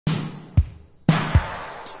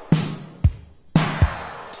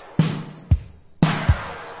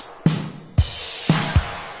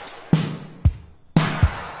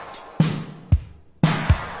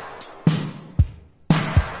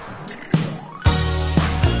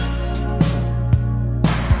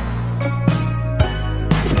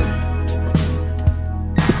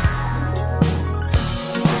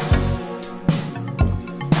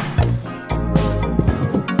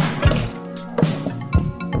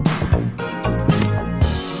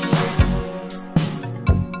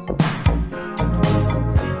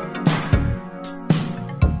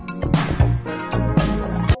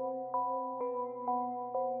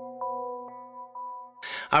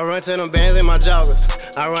run to them bands in my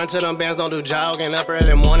joggers. I run to them bands, don't do jogging up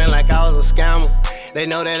early morning like I was a scammer. They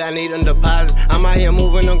know that I need them deposits. I'm out here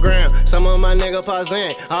moving them ground. Some of my niggas pause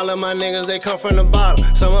in. All of my niggas, they come from the bottom.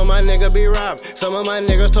 Some of my niggas be robbed. Some of my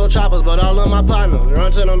niggas told choppers, but all of my partners run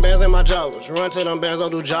to them bands in my joggers. Run to them bands, don't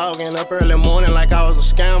do jogging up early morning like I was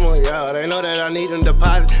a scammer. Yeah, they know that I need them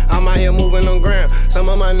deposits. I'm out here moving them ground. Some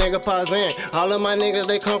of my niggas pause in. All of my niggas,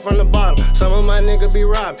 they come from the bottom. Some of my niggas be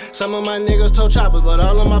robbed. Some of my niggas told choppers, but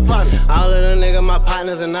all of my partners. All of them niggas my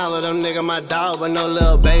partners and all of them niggas my dog, but no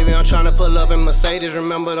little baby. I'm tryna pull up in Mercedes.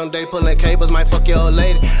 Remember them day pulling cables, might fuck your old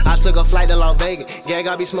lady. I took a flight to Las Vegas. Gag,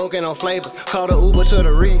 I be smoking on flavors. Call the Uber to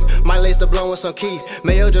the reef. Might lace the blunt with some keys.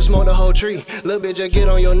 Mayo just smoke the whole tree. Little bitch, just get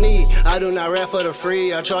on your knee. I do not rap for the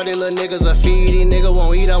free. I charge these little niggas a feed. These niggas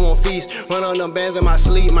won't eat, I won't feast. Run on them bands in my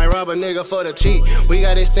sleep. Might rob a nigga for the cheat. We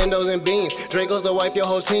got extendos and beans. Dracos to wipe your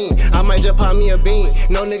whole team. I might just pop me a bean.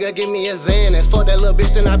 No nigga give me a Xanax. Fuck that little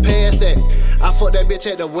bitch and I passed that. I fucked that bitch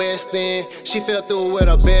at the West End. She fell through with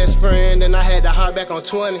her best friend. And I had to hop back on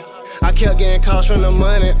 20. I kept getting calls from the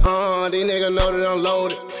money. These niggas know that I'm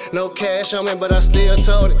loaded. No cash on me, but I still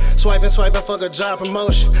told it. Swiping, fuck a job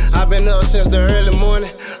promotion. I been up since the early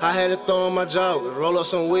morning. I had to throw on my joggers, roll up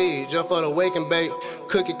some weed just for the wake and bake.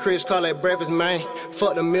 Cookie crisp, call that breakfast, man.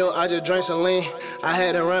 Fuck the milk, I just drank some lean. I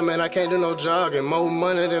had to run, man, I can't do no jogging. More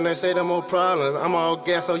money than they say, the more problems. I'm all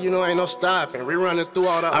gas, so you know ain't no stopping. We running through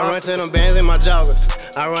all the I run to them bands in my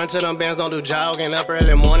joggers. I run to them bands, don't do jogging up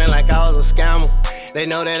early morning like I was a scammer. They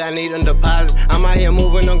know that I need them deposits. I'm out here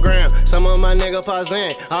moving them ground. Some of my niggas pause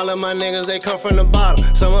in. All of my niggas, they come from the bottom.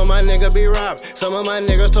 Some of my niggas be robbed. Some of my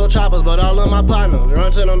niggas told choppers, but all of my partners run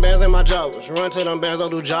to them bands in my joggers. Run to them bands, don't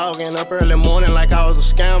do jogging up early morning like I was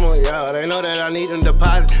a scammer. Yeah, they know that I need them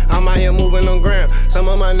deposits. I'm out here moving them ground. Some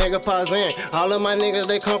of my niggas pause in. All of my niggas,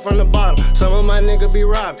 they come from the bottom. Some of my niggas be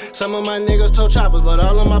robbed. Some of my niggas told choppers, but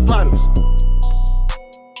all of my partners.